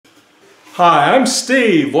Hi, I'm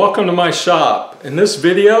Steve. Welcome to my shop. In this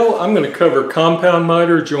video, I'm going to cover compound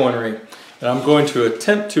miter joinery, and I'm going to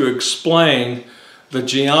attempt to explain the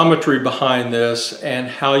geometry behind this and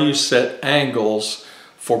how you set angles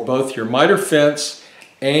for both your miter fence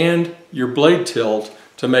and your blade tilt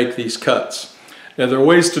to make these cuts. Now, there are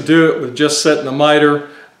ways to do it with just setting the miter,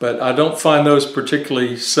 but I don't find those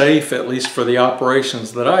particularly safe, at least for the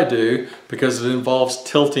operations that I do, because it involves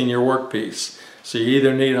tilting your workpiece. So you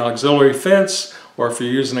either need an auxiliary fence, or if you're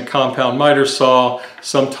using a compound miter saw,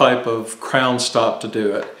 some type of crown stop to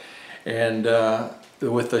do it. And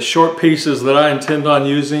with the short pieces that I intend on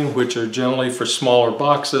using, which are generally for smaller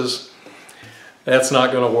boxes, that's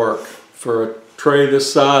not going to work. For a tray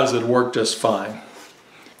this size, it'd work just fine.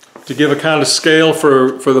 To give a kind of scale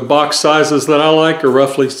for the box sizes that I like are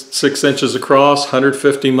roughly 6 inches across,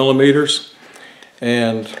 150 millimeters.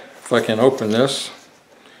 And if I can open this,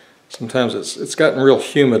 sometimes it's gotten real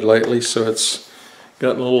humid lately, so it's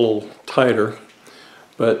gotten a little tighter.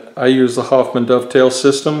 But I use the Hoffmann dovetail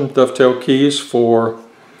system, dovetail keys, for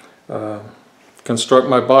construct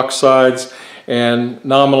my box sides. And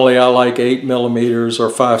nominally I like 8 millimeters or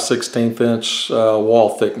 5/16 inch wall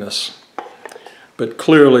thickness. But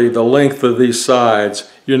clearly the length of these sides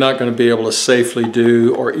you're not going to be able to safely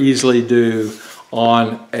do or easily do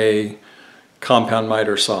on a compound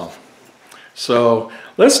miter saw. So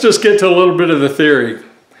let's just get to a little bit of the theory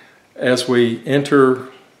as we enter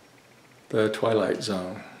the twilight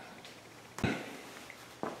zone.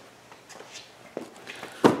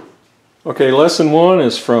 Okay, lesson 1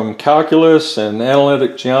 is from Calculus and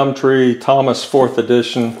Analytic Geometry, Thomas 4th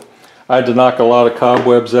edition. I had to knock a lot of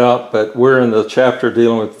cobwebs out, but we're in the chapter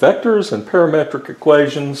dealing with vectors and parametric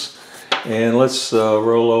equations. And let's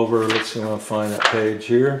roll over. Let's see if I can find that page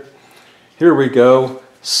here. Here we go.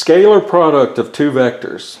 Scalar product of two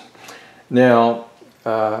vectors. Now,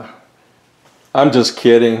 I'm just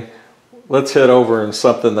kidding. Let's head over in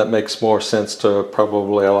something that makes more sense to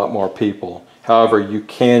probably a lot more people. However, you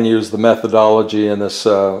can use the methodology in this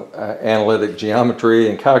analytic geometry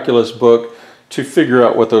and calculus book to figure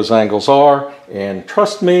out what those angles are. And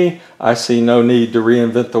trust me, I see no need to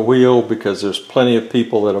reinvent the wheel because there's plenty of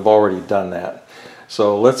people that have already done that.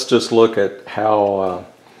 So let's just look at how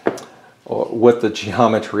what the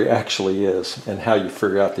geometry actually is and how you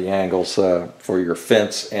figure out the angles for your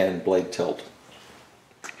fence and blade tilt.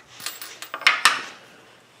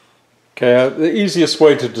 Okay, the easiest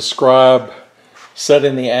way to describe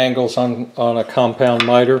setting the angles on a compound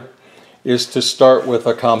miter is to start with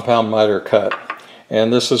a compound miter cut.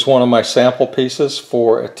 And this is one of my sample pieces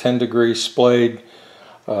for a 10-degree splayed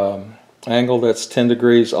angle that's 10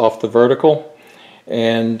 degrees off the vertical.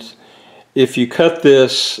 And if you cut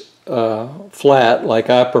this flat, like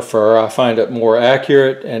I prefer, I find it more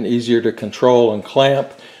accurate and easier to control and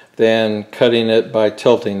clamp than cutting it by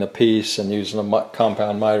tilting the piece and using a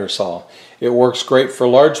compound miter saw. It works great for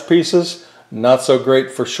large pieces, not so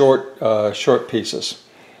great for short pieces.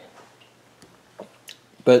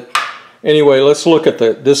 But anyway, let's look at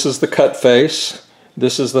this is the cut face.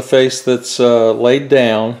 This is the face that's laid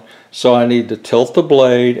down, so I need to tilt the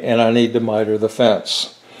blade and I need to miter the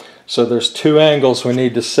fence. So there's two angles we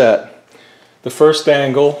need to set. The first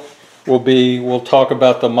angle will be, we'll talk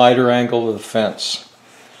about the miter angle of the fence.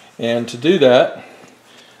 And to do that,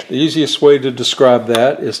 the easiest way to describe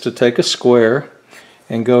that is to take a square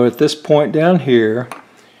and go at this point down here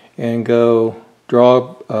and go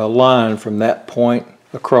draw a line from that point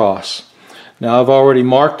across. Now I've already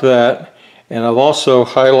marked that, and I've also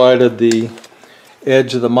highlighted the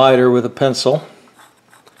edge of the miter with a pencil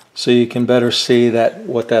so you can better see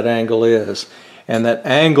what that angle is. And that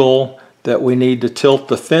angle that we need to tilt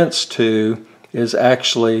the fence to is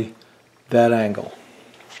actually that angle.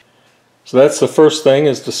 So that's the first thing,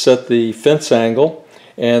 is to set the fence angle,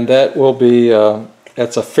 and that will be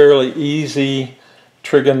that's a fairly easy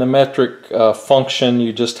trigonometric function.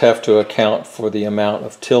 You just have to account for the amount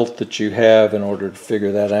of tilt that you have in order to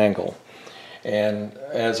figure that angle. And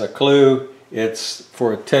as a clue, it's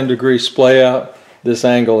for a 10-degree splay out, this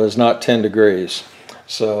angle is not 10 degrees.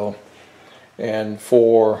 So, and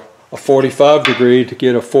for a 45 degree, to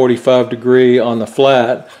get a 45 degree on the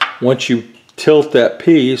flat, once you tilt that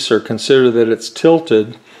piece or consider that it's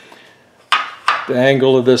tilted, the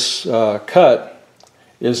angle of this cut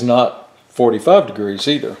is not 45 degrees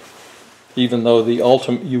either, even though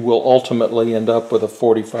you will ultimately end up with a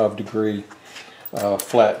 45 degree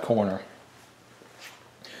flat corner.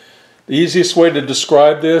 The easiest way to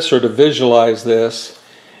describe this or to visualize this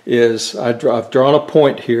is I've drawn a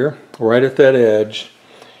point here right at that edge,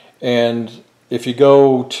 and if you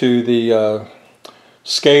go to the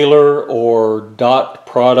scalar or dot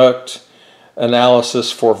product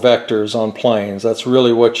analysis for vectors on planes. That's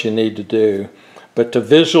really what you need to do. But to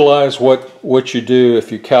visualize what you do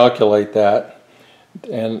if you calculate that,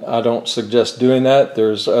 and I don't suggest doing that,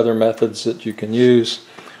 there's other methods that you can use.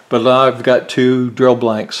 But I've got two drill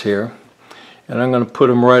blanks here, and I'm going to put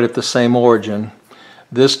them right at the same origin.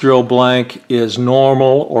 This drill blank is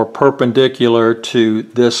normal or perpendicular to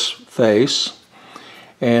this face,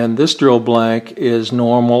 and this drill blank is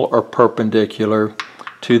normal or perpendicular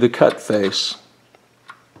to the cut face.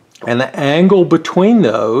 And the angle between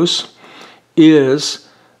those is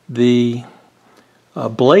the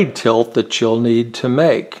blade tilt that you'll need to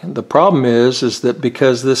make. The problem is that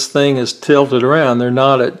because this thing is tilted around, they're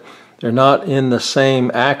not in the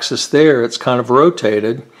same axis there. It's kind of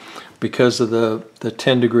rotated because of the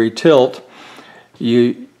 10-degree tilt.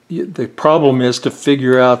 The problem is to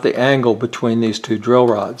figure out the angle between these two drill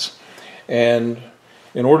rods. And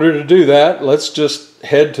in order to do that, let's just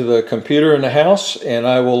head to the computer in the house, and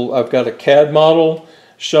I've got a CAD model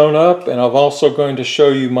shown up, and I'm also going to show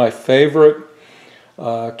you my favorite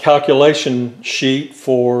calculation sheet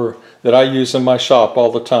that I use in my shop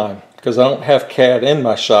all the time, because I don't have CAD in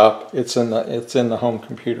my shop. It's in the home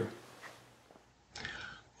computer.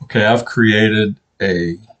 Okay, I've created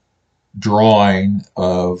a drawing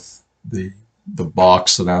of the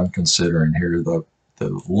box that I'm considering here. The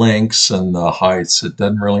lengths and the heights, it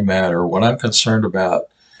doesn't really matter. What I'm concerned about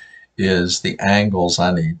is the angles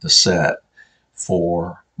I need to set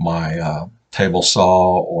for my table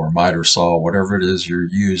saw or miter saw, whatever it is you're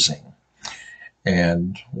using.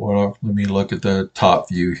 And let me look at the top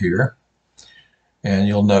view here, and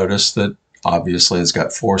you'll notice that obviously it's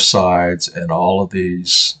got 4 sides, and all of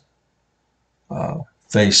these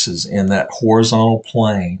faces in that horizontal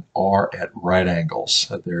plane are at right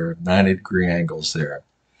angles. There are 90-degree angles there.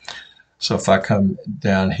 So if I come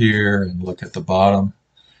down here and look at the bottom,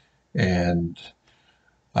 and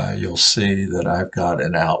you'll see that I've got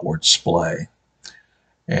an outward splay.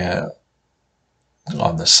 And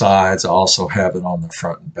on the sides, I also have it on the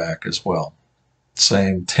front and back as well.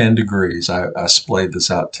 Same 10 degrees. I splayed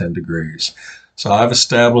this out 10 degrees. So I've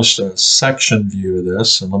established a section view of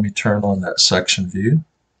this, and let me turn on that section view.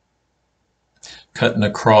 Cutting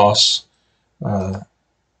across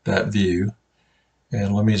that view,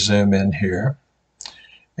 and let me zoom in here,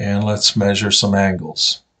 and let's measure some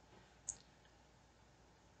angles.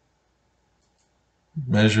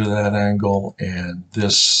 Measure that angle, and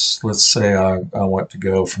this, let's say I want to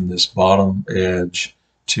go from this bottom edge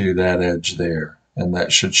to that edge there, and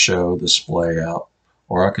that should show the splay out.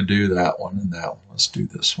 Or I could do that one and that one. Let's do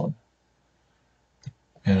this one.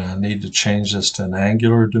 And I need to change this to an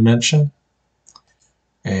angular dimension,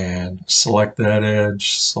 and select that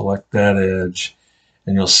edge,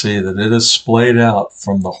 and you'll see that it is splayed out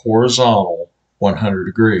from the horizontal 100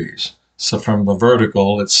 degrees. So from the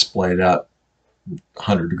vertical, it's splayed out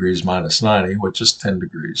 100 degrees minus 90, which is 10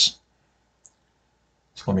 degrees.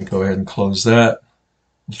 So let me go ahead and close that.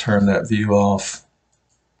 We'll turn that view off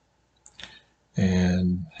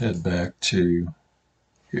and head back to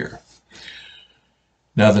here.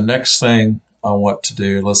 Now the next thing I want to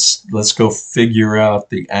do, let's go figure out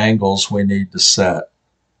the angles we need to set.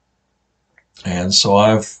 And so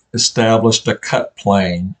I've established a cut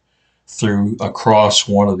plane across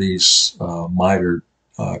one of these mitered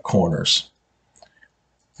corners.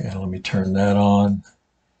 And let me turn that on,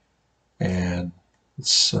 and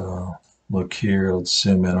let's look here. Let's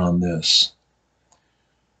zoom in on this.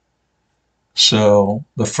 So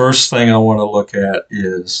the first thing I want to look at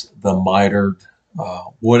is the mitered.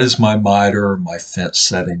 What does my miter or my fence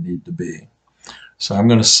setting need to be? So I'm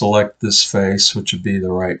going to select this face, which would be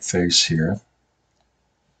the right face here.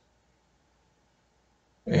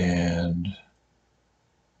 And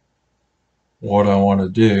what I want to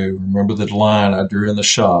do, remember the line I drew in the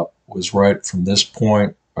shop was right from this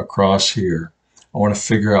point across here. I want to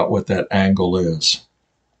figure out what that angle is.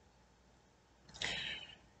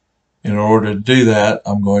 In order to do that,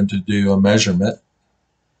 I'm going to do a measurement,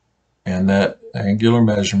 and that angular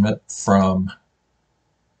measurement from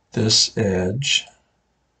this edge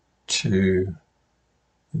to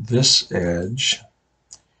this edge,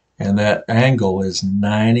 and that angle is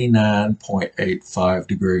 99.85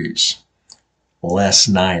 degrees. Less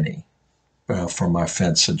 90 for my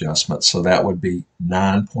fence adjustment, so that would be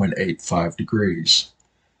 9.85 degrees.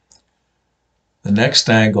 The next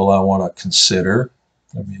angle I want to consider,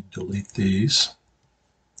 let me delete these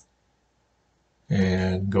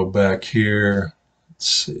and go back here. Let's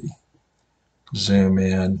see, zoom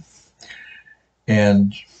in,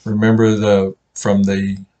 and remember from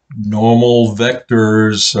the normal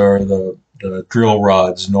vectors, or the drill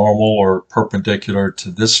rods, normal or perpendicular to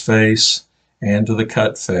this face and to the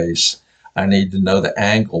cut face, I need to know the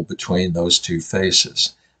angle between those two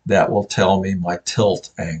faces. That will tell me my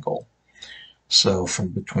tilt angle. So from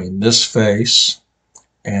between this face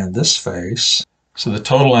and this face, so the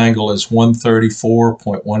total angle is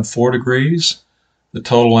 134.14 degrees. The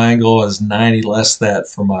total angle is 90 less that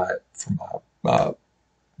for my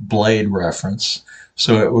blade reference.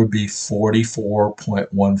 So it would be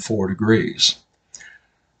 44.14 degrees.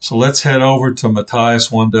 So let's head over to Matthias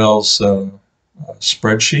Wandell's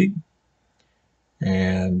spreadsheet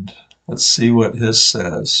and let's see what his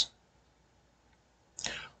says.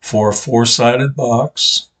 For a four-sided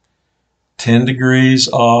box, 10 degrees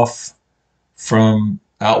off from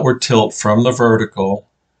outward tilt from the vertical,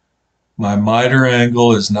 my miter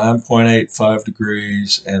angle is 9.85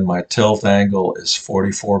 degrees and my tilt angle is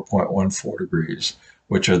 44.14 degrees,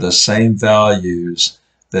 which are the same values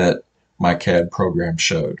that my CAD program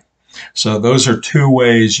showed. So those are two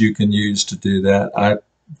ways you can use to do that.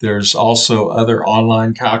 There's also other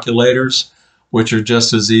online calculators which are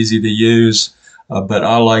just as easy to use, but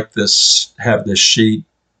I like have this sheet,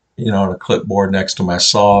 on a clipboard next to my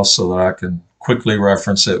saw so that I can quickly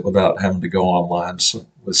reference it without having to go online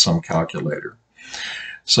with some calculator.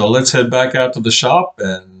 So let's head back out to the shop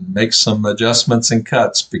and make some adjustments and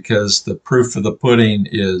cuts, because the proof of the pudding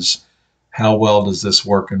is how well does this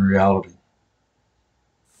work in reality.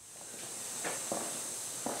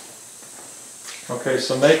 Okay,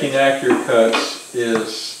 so making accurate cuts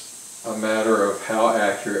is a matter of how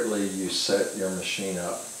accurately you set your machine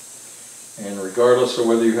up. And regardless of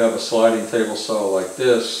whether you have a sliding table saw like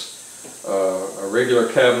this, a regular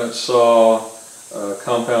cabinet saw, a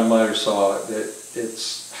compound miter saw,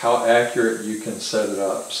 it's how accurate you can set it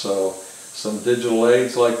up. So some digital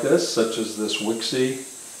aids like this, such as this Wixie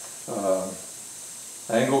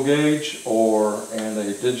angle gauge and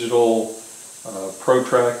a digital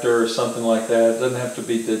protractor or something like that. It doesn't have to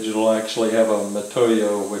be digital. I actually have a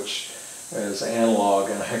Matoyo which is analog,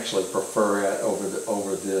 and I actually prefer it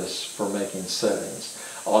over this for making settings.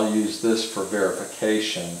 I'll use this for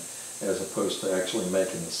verification as opposed to actually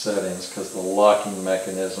making the settings, because the locking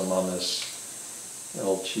mechanism on this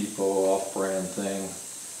El Cheapo off-brand thing,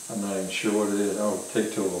 I'm not even sure what it is. Oh,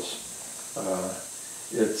 T-Tools.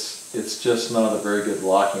 It's just not a very good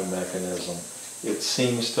locking mechanism. It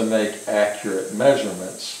seems to make accurate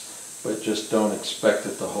measurements, but just don't expect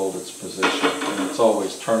it to hold its position. And it's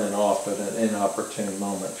always turning off at an inopportune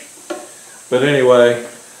moment. But anyway,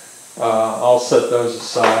 I'll set those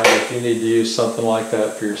aside. If you need to use something like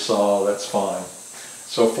that for your saw, that's fine.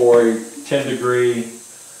 So for a 10-degree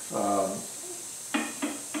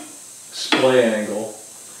splay angle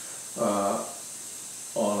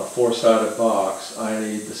on a four-sided box, I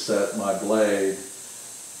need to set my blade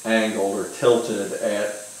angled or tilted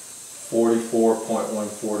at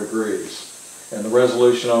 44.14 degrees. And the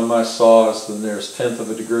resolution on my saw is the nearest tenth of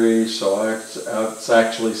a degree, so it's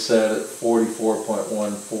actually set at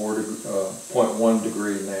 44.1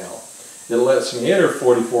 degree now. It lets me enter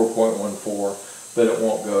 44.14, but it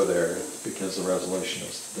won't go there because the resolution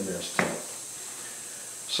is the nearest tenth.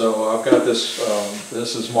 So I've got this,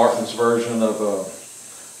 this is Martin's version of a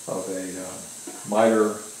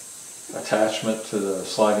miter attachment to the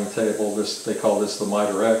sliding table. They call this the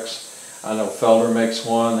Miter X. I know Felder makes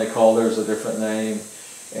one. They call theirs a different name,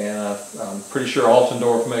 and I'm pretty sure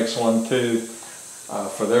Altendorf makes one too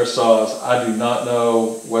for their saws. I do not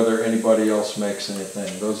know whether anybody else makes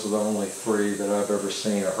anything. Those are the only three that I've ever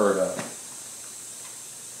seen or heard of.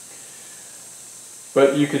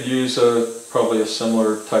 But you could use probably a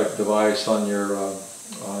similar type device on your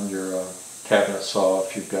cabinet saw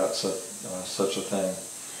if you've got such a thing.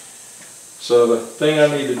 So the thing I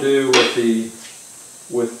need to do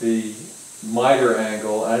with the miter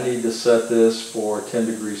angle, I need to set this for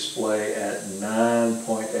 10-degree splay at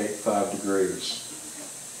 9.85 degrees.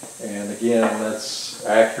 And again, that's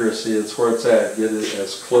accuracy. It's where it's at. Get it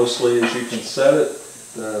as closely as you can set it,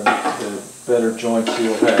 the better joints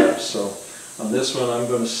you'll have. So on this one, I'm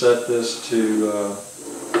going to set this to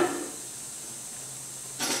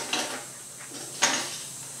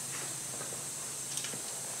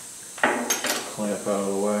clamp out of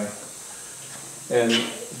the way. And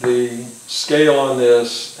the scale on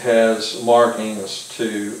this has markings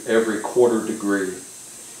to every quarter degree.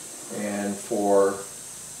 And for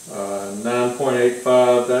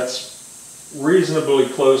 9.85, that's reasonably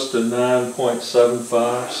close to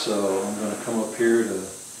 9.75. So I'm going to come up here to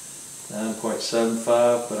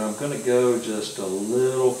 9.75, but I'm going to go just a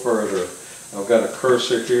little further. I've got a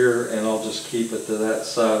cursor here, and I'll just keep it to that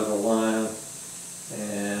side of the line.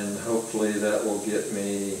 And hopefully that will get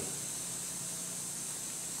me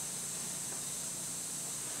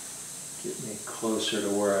get me closer to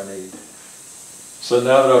where I need. So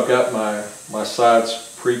now that I've got my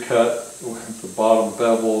sides pre-cut with the bottom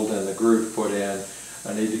beveled and the groove put in,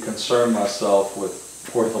 I need to concern myself with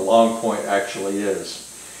where the long point actually is.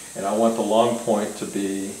 And I want the long point to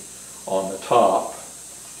be on the top,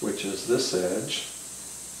 which is this edge,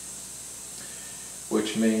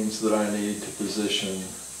 which means that I need to position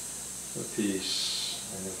the piece,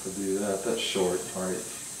 and if I do that, that's short, right,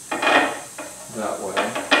 that way.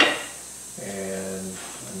 And I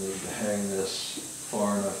need to hang this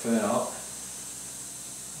far enough out.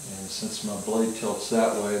 And since my blade tilts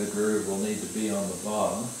that way, the groove will need to be on the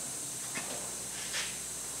bottom.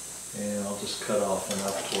 And I'll just cut off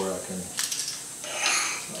enough to where I can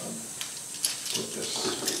put this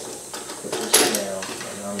down.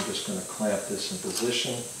 And I'm just going to clamp this in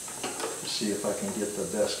position to see if I can get the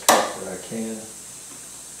best cut that I can.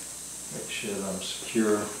 Make sure that I'm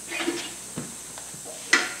secure.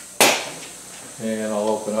 And I'll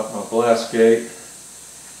open up my blast gate.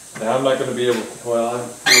 Now I'm not going to be able to, well, I will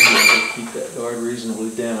be able to keep that guard reasonably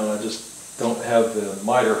down. I just don't have the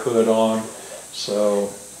miter hood on, so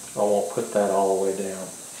I won't put that all the way down.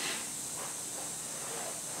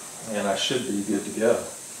 And I should be good to go.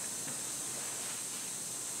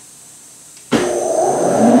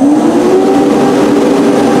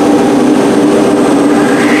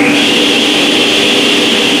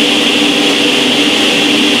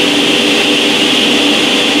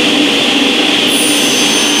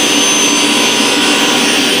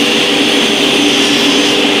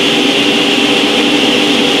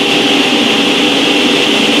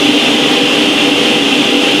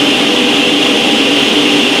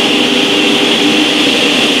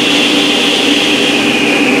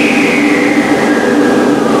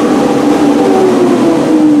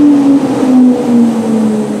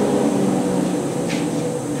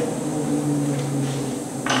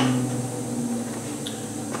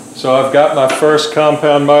 So I've got my first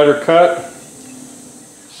compound miter cut.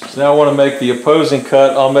 So now I want to make the opposing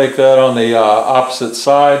cut. I'll make that on the opposite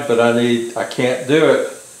side, but I can't do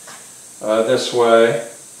it this way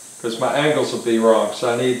because my angles will be wrong.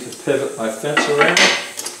 So I need to pivot my fence around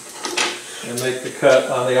and make the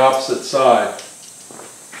cut on the opposite side.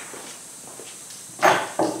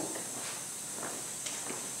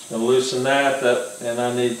 So loosen that, and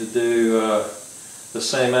I need to do the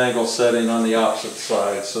same angle setting on the opposite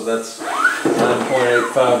side. So that's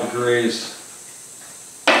 9.85 degrees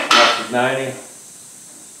off of 90.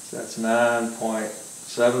 So that's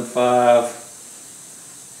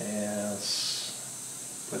 9.75. And let's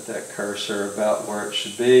put that cursor about where it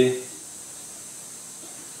should be.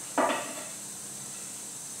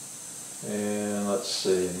 And let's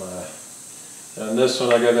see, and this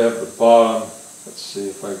one I got to have the bottom. Let's see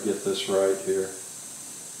if I get this right here.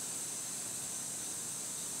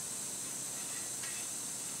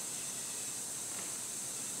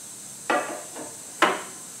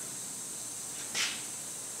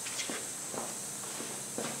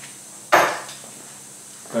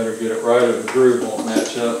 Better get it right or the groove won't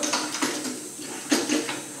match up.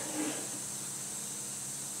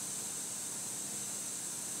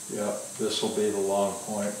 Yep, this will be the long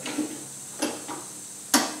point.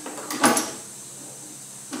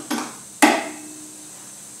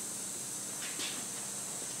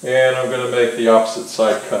 And I'm going to make the opposite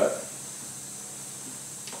side cut.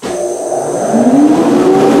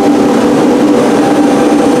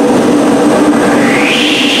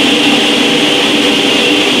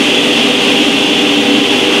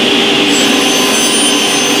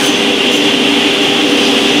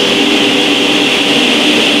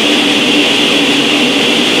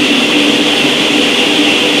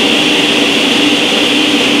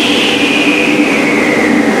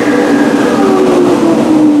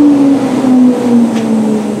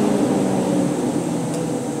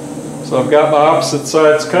 So I've got my opposite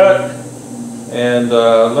sides cut, and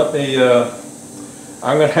I'm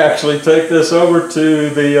going to actually take this over to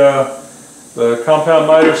the compound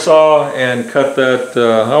miter saw and cut that.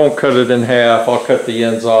 I won't cut it in half, I'll cut the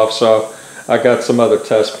ends off, so I got some other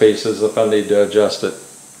test pieces if I need to adjust it.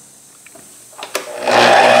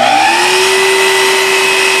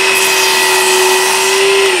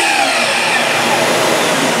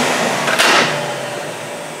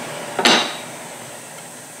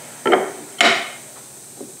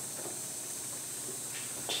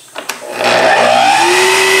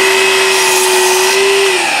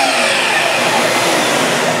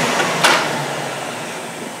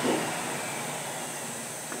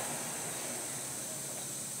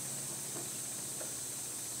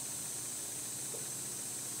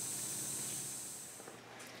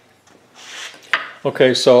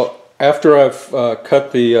 Okay, so after I've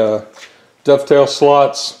cut the dovetail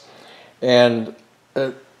slots, and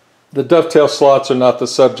the dovetail slots are not the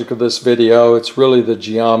subject of this video. It's really the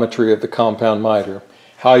geometry of the compound miter.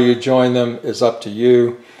 How you join them is up to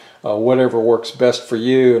you, whatever works best for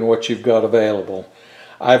you and what you've got available.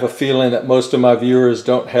 I have a feeling that most of my viewers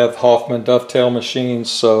don't have Hoffmann dovetail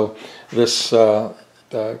machines, so this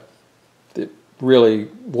it really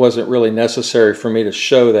wasn't really necessary for me to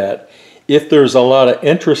show that. If there's a lot of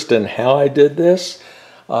interest in how I did this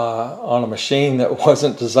on a machine that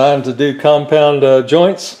wasn't designed to do compound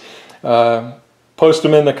joints, post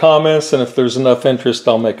them in the comments, and if there's enough interest,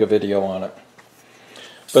 I'll make a video on it.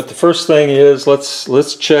 But the first thing is,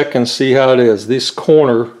 let's check and see how it is. This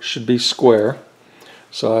corner should be square.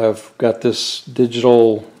 So I've got this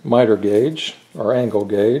digital miter gauge or angle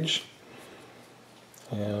gauge,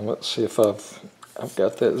 and let's see if I've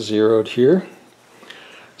got that zeroed here.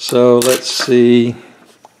 So let's see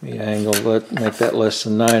the angle. Let's make that less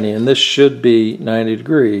than 90, and this should be 90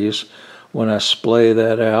 degrees when I splay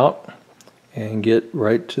that out and get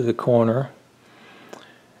right to the corner,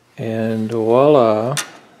 and voila.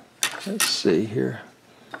 Let's see here.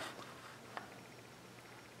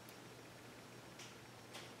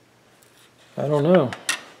 I don't know.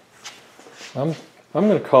 I'm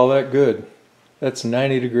going to call that good. That's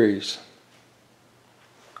 90 degrees.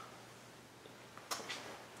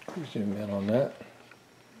 Zoom in on that.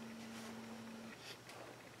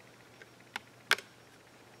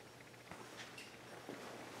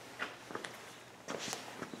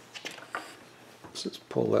 Let's just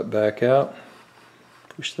pull that back out.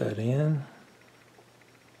 Push that in.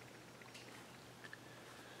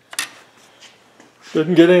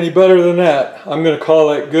 Didn't get any better than that. I'm going to call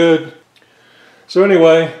that good. So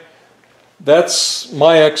anyway, that's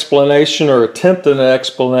my explanation, or attempt at an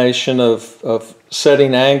explanation of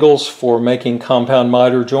setting angles for making compound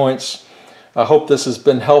miter joints. I hope this has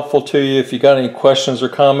been helpful to you. If you got any questions or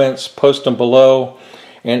comments, post them below.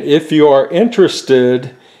 And if you are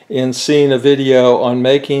interested in seeing a video on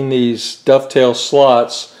making these dovetail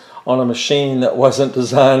slots on a machine that wasn't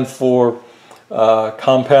designed for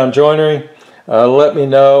compound joinery, let me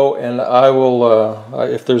know, and I will,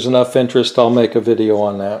 if there's enough interest, I'll make a video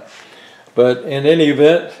on that. But in any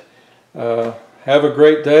event, have a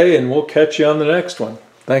great day, and we'll catch you on the next one.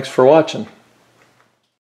 Thanks for watching.